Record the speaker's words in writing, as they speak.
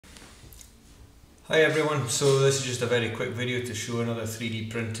Hi everyone, so this is just a very quick video to show another 3D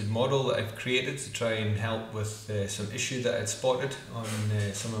printed model that I've created to try and help with some issue that I'd spotted on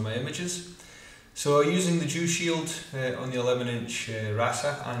some of my images. So using the Dew Shield on the 11-inch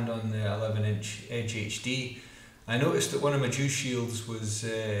RASA and on the 11-inch Edge HD, I noticed that one of my Dew Shields was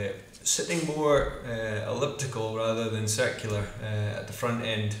sitting more elliptical rather than circular at the front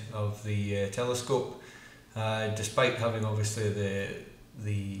end of the telescope, despite having obviously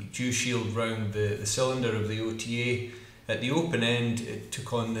the Dew Shield round the cylinder of the OTA. At the open end it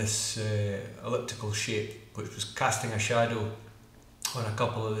took on this elliptical shape which was casting a shadow on a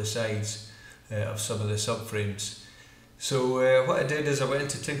couple of the sides of some of the subframes. So what I did is I went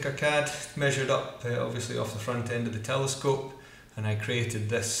into Tinkercad, measured up obviously off the front end of the telescope, and I created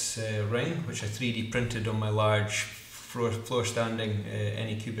this ring which I 3D printed on my large floor standing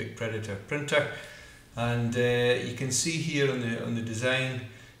Anycubic Predator printer. And you can see here on the design,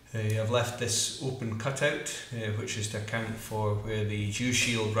 I've left this open cutout, which is to account for where the Dew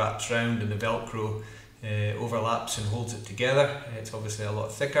Shield wraps round and the Velcro overlaps and holds it together. It's obviously a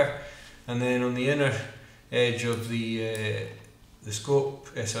lot thicker. And then on the inner edge of the scope,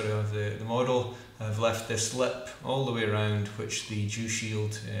 of the model, I've left this lip all the way around, which the Dew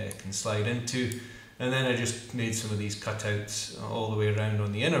Shield can slide into. And then I just made some of these cutouts all the way around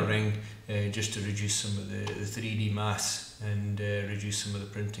on the inner ring, just to reduce some of the 3D mass and reduce some of the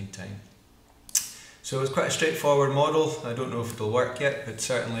printing time. So it's quite a straightforward model. I don't know if it'll work yet, but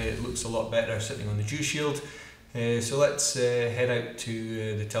certainly it looks a lot better sitting on the Dew Shield. So let's head out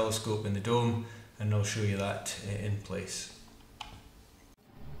to the telescope in the dome and I'll show you that in place.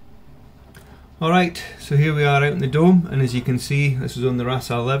 Alright, so here we are out in the dome, and as you can see, this is on the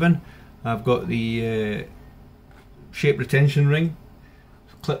RASA 11. I've got the shape retention ring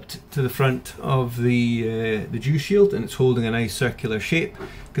clipped to the front of the Dew Shield, and it's holding a nice circular shape.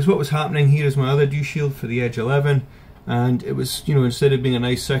 Because what was happening here is my other Dew Shield for the Edge 11, and it was, instead of being a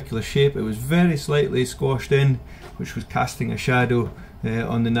nice circular shape, it was very slightly squashed in, which was casting a shadow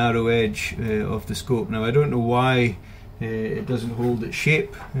on the narrow edge of the scope. Now I don't know why it doesn't hold its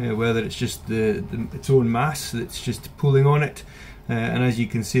shape, whether it's just its own mass that's just pulling on it. And as you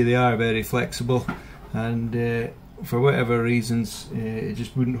can see, they are very flexible, and for whatever reasons it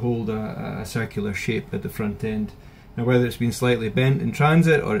just wouldn't hold a circular shape at the front end. Now whether it's been slightly bent in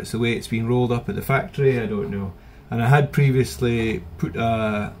transit or it's the way it's been rolled up at the factory, I don't know. And I had previously put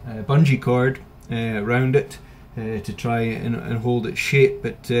a bungee cord around it to try and hold its shape,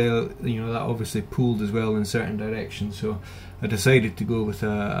 but that obviously pulled as well in certain directions, so I decided to go with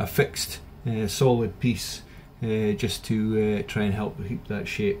a fixed solid piece just to try and help keep that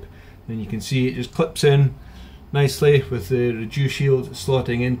shape. And you can see it just clips in nicely with the Dew Shield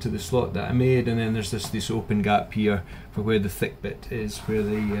slotting into the slot that I made, and then there's this open gap here for where the thick bit is, where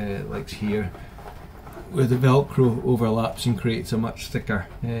the like here, where the Velcro overlaps and creates a much thicker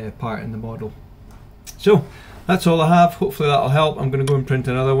part in the model. So that's all I have. Hopefully that'll help. I'm going to go and print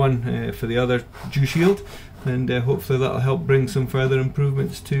another one for the other Dew Shield, and hopefully that'll help bring some further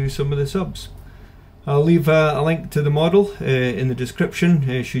improvements to some of the subs. I'll leave a link to the model in the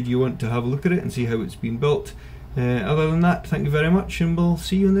description should you want to have a look at it and see how it's been built. Other than that, thank you very much, and we'll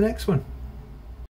see you in the next one.